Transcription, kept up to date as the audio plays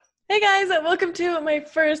Hey guys, welcome to my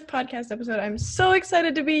first podcast episode. I'm so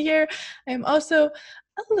excited to be here. I'm also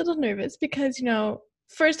a little nervous because,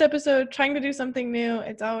 first episode, trying to do something new,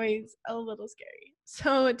 it's always a little scary.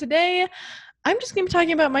 So today, I'm just going to be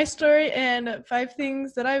talking about my story and 5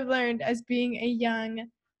 things that I've learned as being a young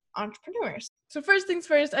entrepreneur. So first things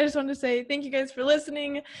first, I just want to say thank you guys for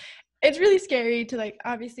listening. It's really scary to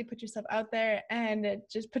obviously put yourself out there and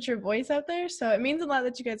just put your voice out there. So it means a lot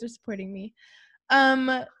that you guys are supporting me.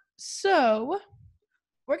 So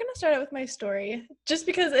we're going to start out with my story just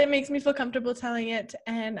because it makes me feel comfortable telling it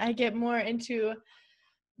and I get more into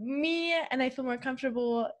me and I feel more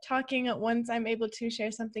comfortable talking once I'm able to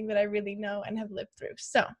share something that I really know and have lived through.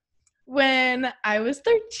 So when I was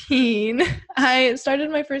 13, I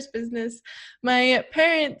started my first business. My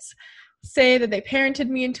parents say that they parented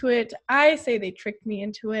me into it. I say they tricked me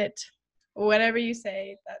into it. Whatever you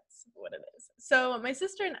say, that's what it is. So my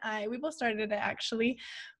sister and I, we both started it actually.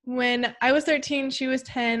 When I was 13, she was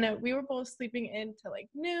 10. We were both sleeping in till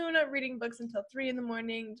noon, reading books until 3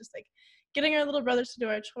 a.m, just getting our little brothers to do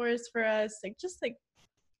our chores for us.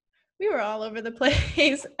 We were all over the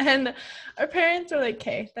place. And our parents were like,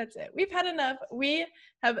 okay, that's it. We've had enough. We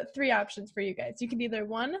have 3 options for you guys. You can either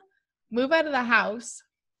 1, move out of the house,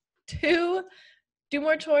 2, do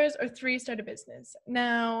more chores, or 3, start a business.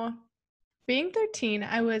 Now, being 13,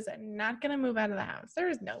 I was not going to move out of the house. There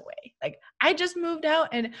was no way. I just moved out,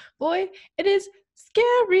 and boy, it is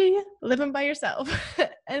scary living by yourself.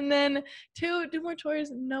 And then 2, do more chores.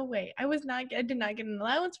 No way. I did not get an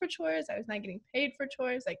allowance for chores. I was not getting paid for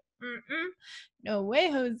chores. No way,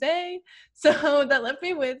 Jose. So that left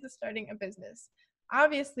me with starting a business.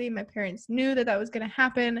 Obviously, my parents knew that was going to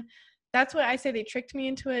happen. That's why I say they tricked me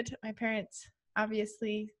into it. My parents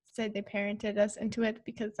obviously said they parented us into it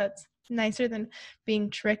because that's nicer than being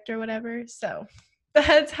tricked or whatever. So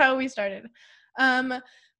that's how we started.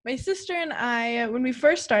 My sister and I, when we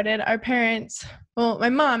first started, my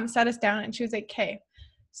mom sat us down and she was like, okay,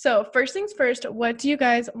 so first things first, what do you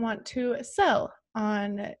guys want to sell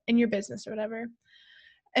in your business or whatever?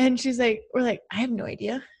 And we're like, I have no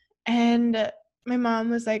idea. And my mom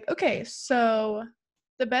was like, okay, so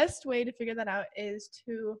the best way to figure that out is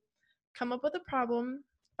to come up with a problem,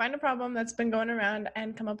 find a problem that's been going around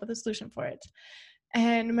and come up with a solution for it.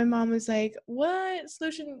 And my mom was like, what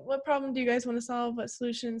problem do you guys want to solve? What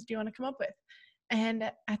solutions do you want to come up with? And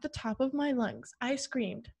at the top of my lungs, I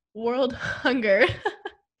screamed, world hunger.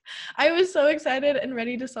 I was so excited and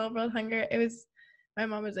ready to solve world hunger. My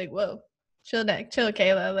mom was like, whoa, chill,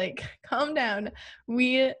 Kayla, calm down.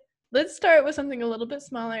 Let's start with something a little bit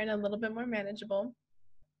smaller and a little bit more manageable.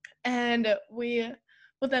 And we'll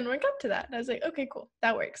then work up to that. And I was like, okay, cool,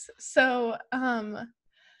 that works. So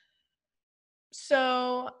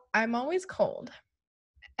I'm always cold.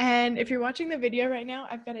 And if you're watching the video right now,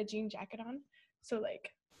 I've got a jean jacket on. So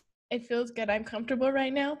it feels good. I'm comfortable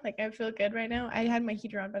right now. I feel good right now. I had my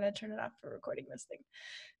heater on, but I turned it off for recording this thing.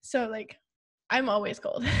 So I'm always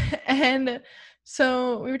cold. And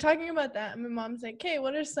so we were talking about that. And my mom's like, okay,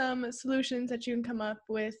 what are some solutions that you can come up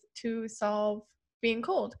with to solve being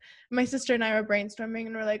cold? And my sister and I were brainstorming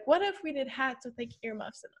and we're like, what if we did hats with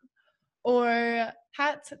earmuffs in them? Or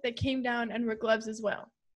hats that came down and were gloves as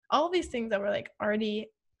well. All these things that were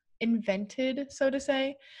already invented, so to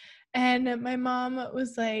say. And my mom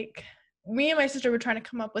was like, me and my sister were trying to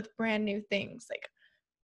come up with brand new things,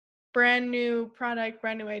 brand new product,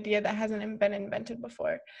 brand new idea that hasn't been invented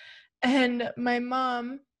before. And my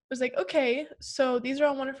mom was like, okay, so these are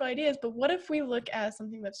all wonderful ideas, but what if we look at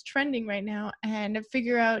something that's trending right now and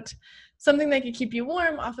figure out something that could keep you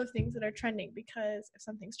warm off of things that are trending? Because if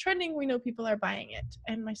something's trending, we know people are buying it.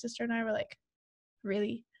 And my sister and I were like,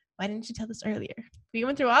 really? Why didn't you tell us earlier? We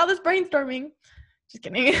went through all this brainstorming. Just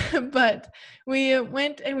kidding. But we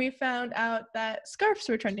went and we found out that scarves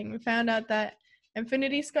were trending. We found out that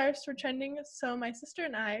infinity scarves were trending. So my sister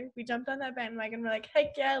and I, we jumped on that bandwagon. We're like,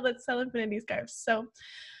 heck yeah, let's sell infinity scarves. So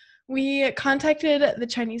we contacted the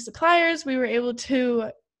Chinese suppliers. We were able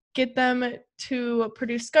to get them to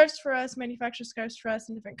produce scarves for us, manufacture scarves for us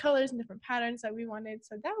in different colors and different patterns that we wanted.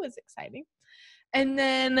 So that was exciting. And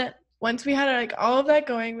then once we had all of that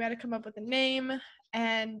going, we had to come up with a name.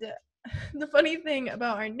 And the funny thing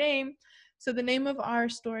about our name, so the name of our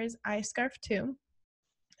store is iScarf2.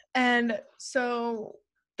 And so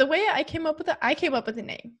the way I came up with a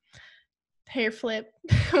name. Hair flip,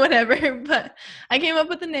 whatever, but I came up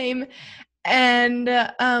with a name. And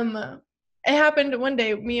it happened one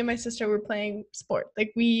day, me and my sister were playing sport,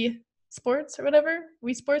 Wii Sports or whatever,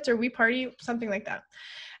 Wii Sports or Wii Party, something like that.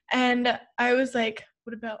 And I was like,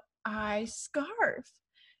 what about iScarf?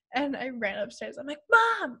 And I ran upstairs. I'm like,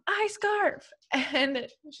 Mom, eye scarf. And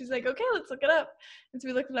she's like, okay, let's look it up. And so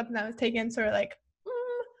we looked it up and that was taken. So we're like,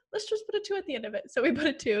 let's just put a 2 at the end of it. So we put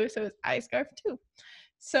a 2. So it's eye scarf 2.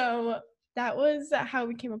 So that was how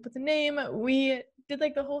we came up with the name. We did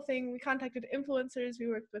like the whole thing. We contacted influencers. We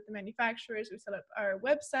worked with the manufacturers. We set up our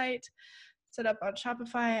website, set up on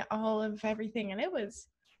Shopify, all of everything. And it was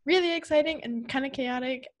really exciting and kind of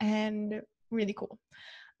chaotic and really cool.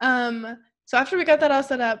 So after we got that all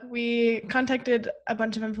set up, we contacted a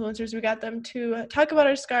bunch of influencers. We got them to talk about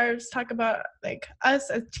our scarves, talk about like us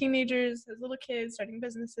as teenagers, as little kids starting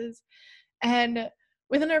businesses. And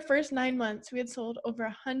within our first 9 months, we had sold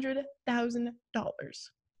over $100,000.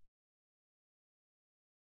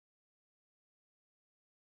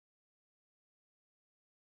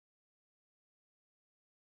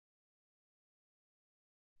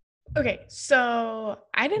 Okay, so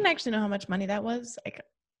I didn't actually know how much money that was. Like,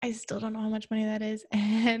 I still don't know how much money that is.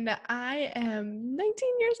 And I am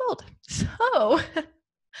 19 years old.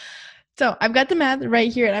 So I've got the math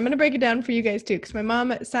right here, and I'm going to break it down for you guys too, because my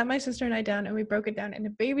mom sat my sister and I down, and we broke it down into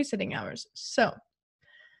babysitting hours. So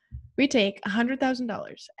we take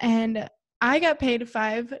 $100,000, and I got paid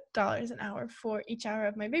 $5 an hour for each hour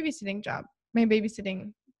of my babysitting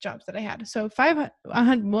jobs that I had. So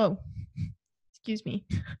 500, whoa, excuse me.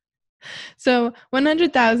 So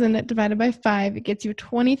 100,000 divided by 5, it gets you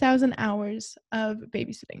 20,000 hours of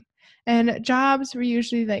babysitting. And jobs were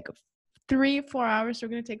usually like 3-4 hours, so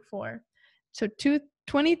we're going to take 4. So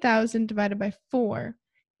 20,000 divided by 4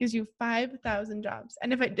 gives you 5,000 jobs.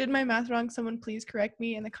 And if I did my math wrong, someone please correct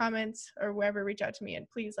me in the comments or wherever, reach out to me and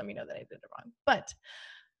please let me know that I did it wrong. But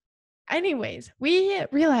anyways, we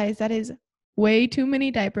realized that is way too many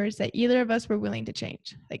diapers that either of us were willing to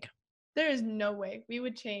change. Like, there is no way we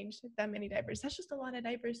would change that many diapers. That's just a lot of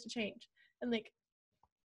diapers to change. And like,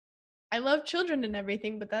 I love children and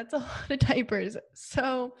everything, but that's a lot of diapers.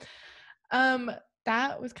 So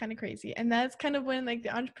that was kind of crazy. And that's kind of when like the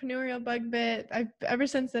entrepreneurial bug bit. Ever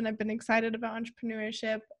since then I've been excited about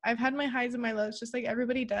entrepreneurship. I've had my highs and my lows, just like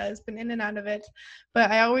everybody does, been in and out of it,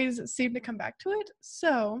 but I always seem to come back to it.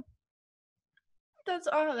 So that's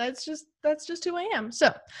all. That's just who I am.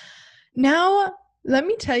 So now let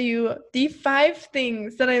me tell you the 5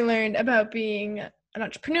 things that I learned about being an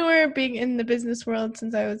entrepreneur, being in the business world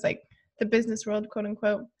since I was like the business world, quote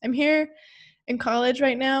unquote. I'm here in college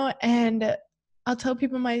right now, and I'll tell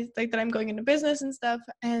people that I'm going into business and stuff,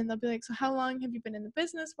 and they'll be like, so how long have you been in the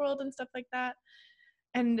business world and stuff like that?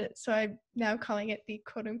 And so I'm now calling it the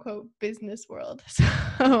quote unquote business world.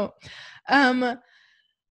 So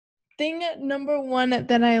thing number 1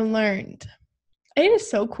 that I learned, it is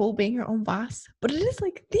so cool being your own boss, but it is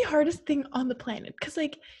like the hardest thing on the planet, because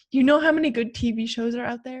like, you know how many good TV shows are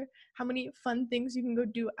out there, how many fun things you can go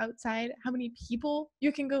do outside, how many people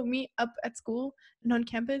you can go meet up at school and on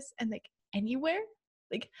campus and like anywhere.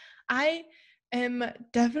 Like, I am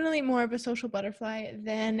definitely more of a social butterfly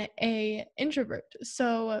than a introvert.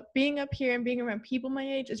 So being up here and being around people my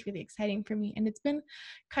age is really exciting for me. And it's been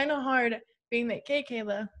kind of hard being like, hey,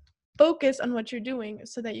 Kayla, focus on what you're doing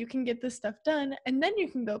so that you can get this stuff done and then you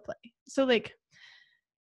can go play. So like,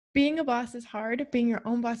 being a boss is hard. Being your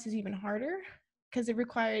own boss is even harder because it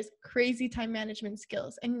requires crazy time management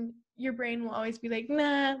skills, and your brain will always be like,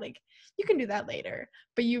 nah, like you can do that later,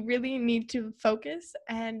 but you really need to focus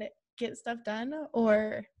and get stuff done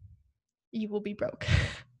or you will be broke.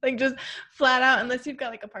 Like, just flat out, unless you've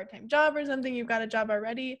got like a part-time job or something, you've got a job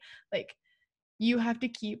already, like you have to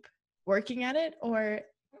keep working at it or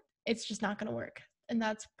it's just not going to work. And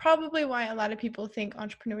that's probably why a lot of people think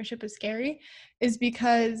entrepreneurship is scary, is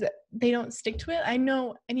because they don't stick to it. I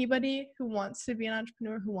know anybody who wants to be an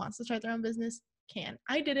entrepreneur, who wants to start their own business, can.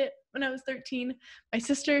 I did it when I was 13. My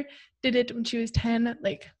sister did it when she was 10.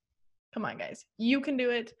 Like, come on, guys. You can do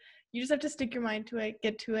it. You just have to stick your mind to it,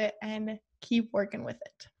 get to it, and keep working with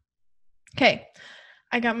it. Okay.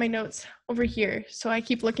 I got my notes over here, so I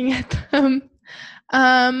keep looking at them.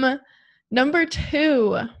 Number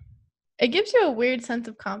 2. It gives you a weird sense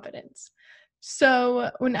of confidence.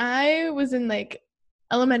 So when I was in like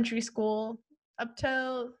elementary school up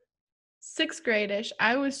till 6th grade-ish,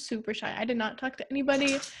 I was super shy. I did not talk to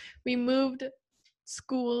anybody. We moved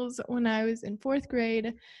schools when I was in 4th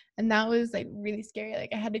grade, and that was like really scary.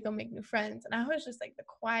 Like, I had to go make new friends, and I was just like the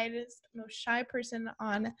quietest, most shy person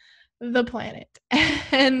on the planet.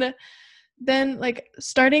 And then like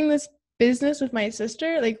starting this business with my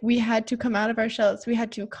sister, like we had to come out of our shells. We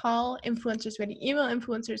had to call influencers, we had to email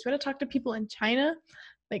influencers, we had to talk to people in China,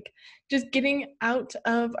 like just getting out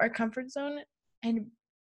of our comfort zone and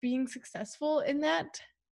being successful in that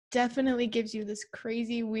definitely gives you this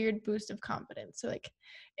crazy weird boost of confidence. So like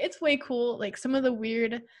it's way cool. Like some of the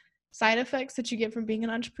weird side effects that you get from being an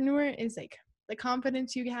entrepreneur is like the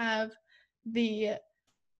confidence you have, the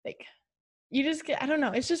like you just get, I don't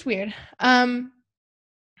know, it's just weird.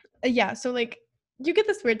 Yeah, so like you get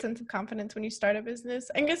this weird sense of confidence when you start a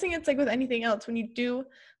business. I'm guessing it's like with anything else, when you do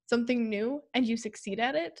something new and you succeed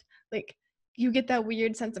at it, like you get that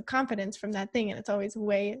weird sense of confidence from that thing, and it's always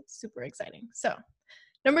way super exciting. So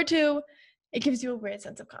number 2, it gives you a weird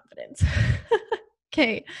sense of confidence.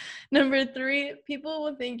 Okay. Number 3, people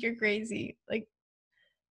will think you're crazy. Like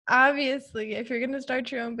obviously, if you're going to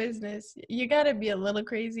start your own business, you got to be a little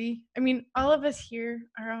crazy. I mean, all of us here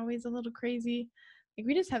are always a little crazy. Like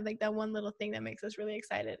we just have like that one little thing that makes us really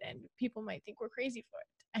excited, and people might think we're crazy for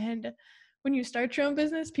it. And when you start your own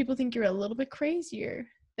business, people think you're a little bit crazier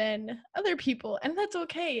than other people, and that's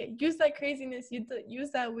okay. Use that craziness, use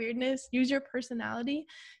that weirdness, use your personality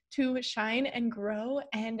to shine and grow,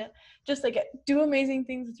 and just like do amazing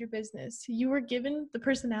things with your business. You were given the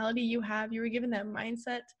personality you have, you were given that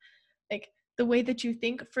mindset, like the way that you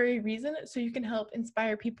think, for a reason, so you can help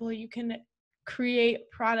inspire people. You can create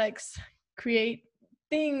products, create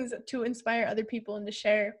things to inspire other people and to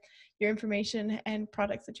share your information and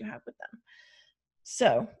products that you have with them.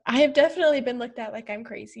 So I have definitely been looked at like I'm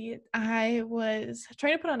crazy. I was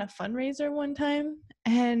trying to put on a fundraiser one time,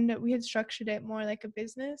 and we had structured it more like a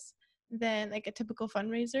business than like a typical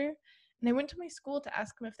fundraiser. And I went to my school to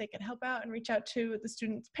ask them if they could help out and reach out to the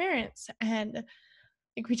students' parents and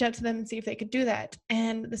like reach out to them and see if they could do that.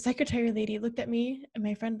 And the secretary lady looked at me and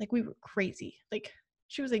my friend like we were crazy. Like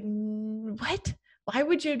she was like, "What? Why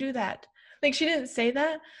would you do that?" Like she didn't say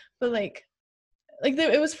that, but like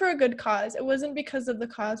it was for a good cause. It wasn't because of the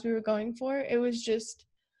cause we were going for. It was just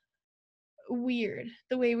weird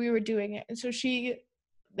the way we were doing it. And so she,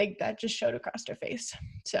 like, that just showed across her face.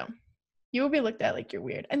 So you will be looked at like you're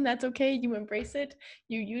weird, and that's okay. You embrace it,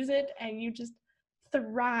 you use it, and you just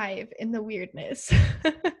thrive in the weirdness.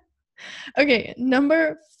 Okay,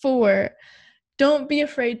 number 4, don't be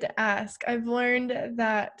afraid to ask. I've learned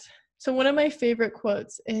that. So one of my favorite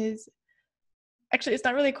quotes is, actually it's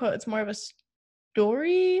not really a quote, it's more of a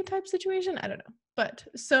story type situation. I don't know. But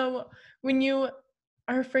so when you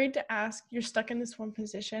are afraid to ask, you're stuck in this one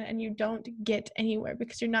position and you don't get anywhere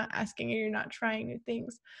because you're not asking and you're not trying new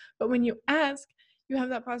things. But when you ask, you have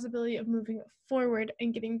that possibility of moving forward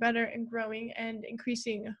and getting better and growing and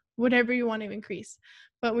increasing whatever you want to increase.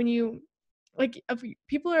 But when you, like, if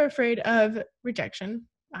people are afraid of rejection,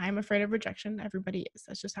 I'm afraid of rejection. Everybody is.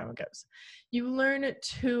 That's just how it goes. You learn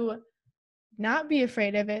to not be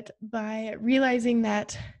afraid of it by realizing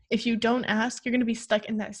that if you don't ask, you're going to be stuck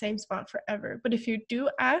in that same spot forever. But if you do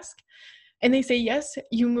ask and they say yes,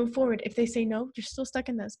 you move forward. If they say no, you're still stuck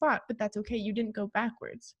in that spot, but that's okay. You didn't go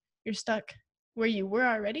backwards. You're stuck where you were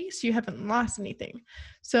already, so you haven't lost anything.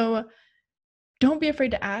 So don't be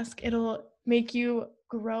afraid to ask. It'll make you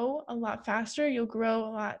grow a lot faster. You'll grow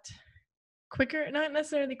a lot quicker, not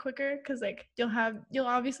necessarily quicker, because like you'll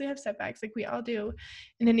obviously have setbacks like we all do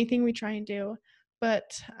in anything we try and do,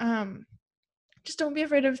 but just don't be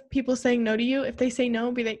afraid of people saying no to you. If they say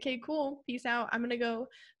no, be like, okay, cool, peace out, I'm gonna go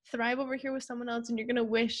thrive over here with someone else, and you're gonna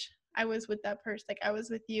wish I was with that person, like I was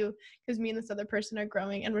with you, because me and this other person are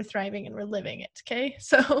growing and we're thriving and we're living it. Okay,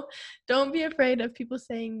 so don't be afraid of people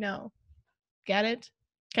saying no. Get it?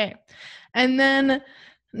 Okay. And then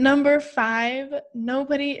number 5,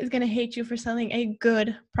 nobody is going to hate you for selling a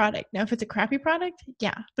good product. Now, if it's a crappy product,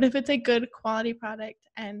 yeah. But if it's a good quality product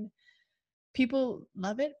and people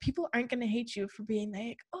love it, people aren't going to hate you for being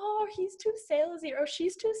like, oh, he's too salesy or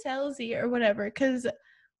she's too salesy or whatever. Because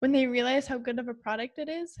when they realize how good of a product it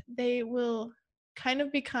is, they will kind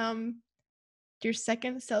of become your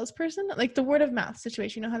second salesperson. Like the word of mouth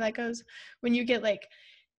situation. You know how that goes? When you get like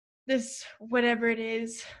this, whatever it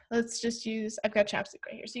is, let's just use, I've got chapstick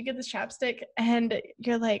right here. So you get this chapstick and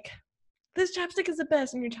you're like, this chapstick is the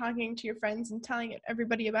best. And you're talking to your friends and telling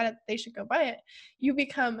everybody about it, they should go buy it. You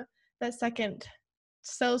become that second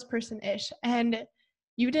salesperson-ish. And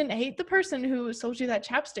you didn't hate the person who sold you that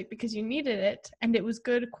chapstick because you needed it and it was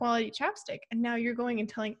good quality chapstick. And now you're going and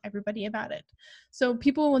telling everybody about it. So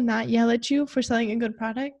people will not yell at you for selling a good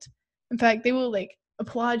product. In fact, they will like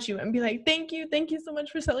applaud you and be like, thank you so much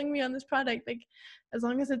for selling me on this product. Like, as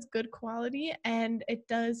long as it's good quality and it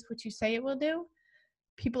does what you say it will do,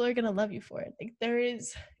 people are going to love you for it. Like, there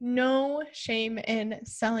is no shame in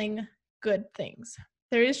selling good things.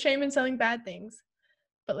 There is shame in selling bad things,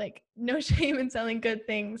 but like no shame in selling good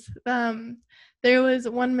things. There was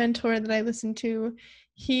one mentor that I listened to.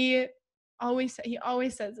 He always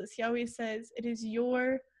says this. He always says, it is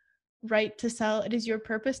your right to sell. It is your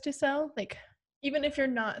purpose to sell. Like, even if you're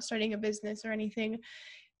not starting a business or anything,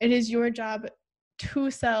 it is your job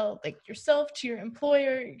to sell, like, yourself to your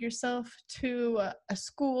employer, yourself to a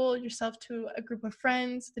school, yourself to a group of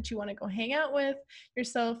friends that you want to go hang out with,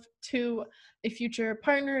 yourself to a future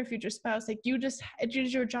partner, a future spouse. Like, it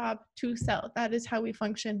is your job to sell. That is how we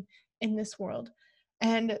function in this world.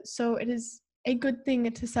 And so it is a good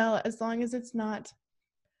thing to sell as long as it's not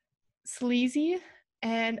sleazy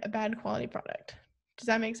and a bad quality product. Does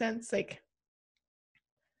that make sense? Like,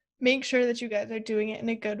 make sure that you guys are doing it in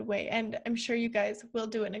a good way, and I'm sure you guys will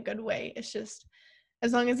do it in a good way. It's just,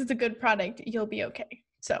 as long as it's a good product, you'll be okay.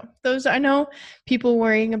 So those, I know people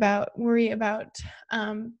worry about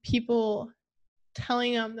people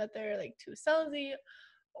telling them that they're like too salesy,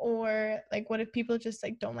 or like, what if people just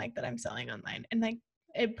like don't like that I'm selling online, and like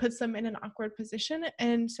it puts them in an awkward position.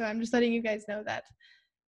 And so I'm just letting you guys know that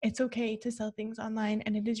it's okay to sell things online,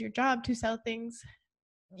 and it is your job to sell things,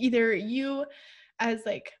 either you as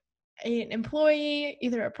like an employee,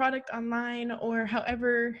 either a product online, or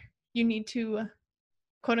however you need to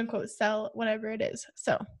quote unquote sell whatever it is.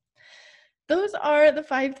 So those are the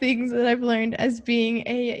 5 things that I've learned as being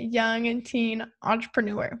a young and teen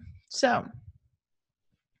entrepreneur. So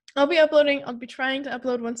I'll be trying to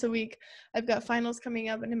upload once a week. I've got finals coming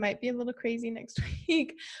up, and it might be a little crazy next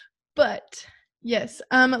week, but yes,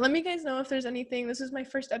 let me guys know if there's anything. This is my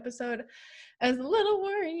first episode. I was a little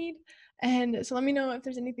worried, and so let me know if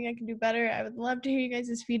there's anything I can do better. I would love to hear you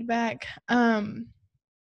guys' feedback.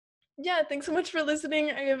 Yeah, thanks so much for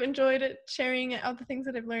listening. I have enjoyed sharing all the things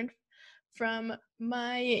that I've learned from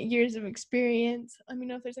my years of experience. Let me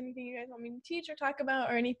know if there's anything you guys want me to teach or talk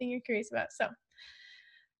about, or anything you're curious about. So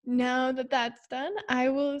now that that's done, I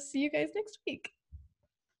will see you guys next week.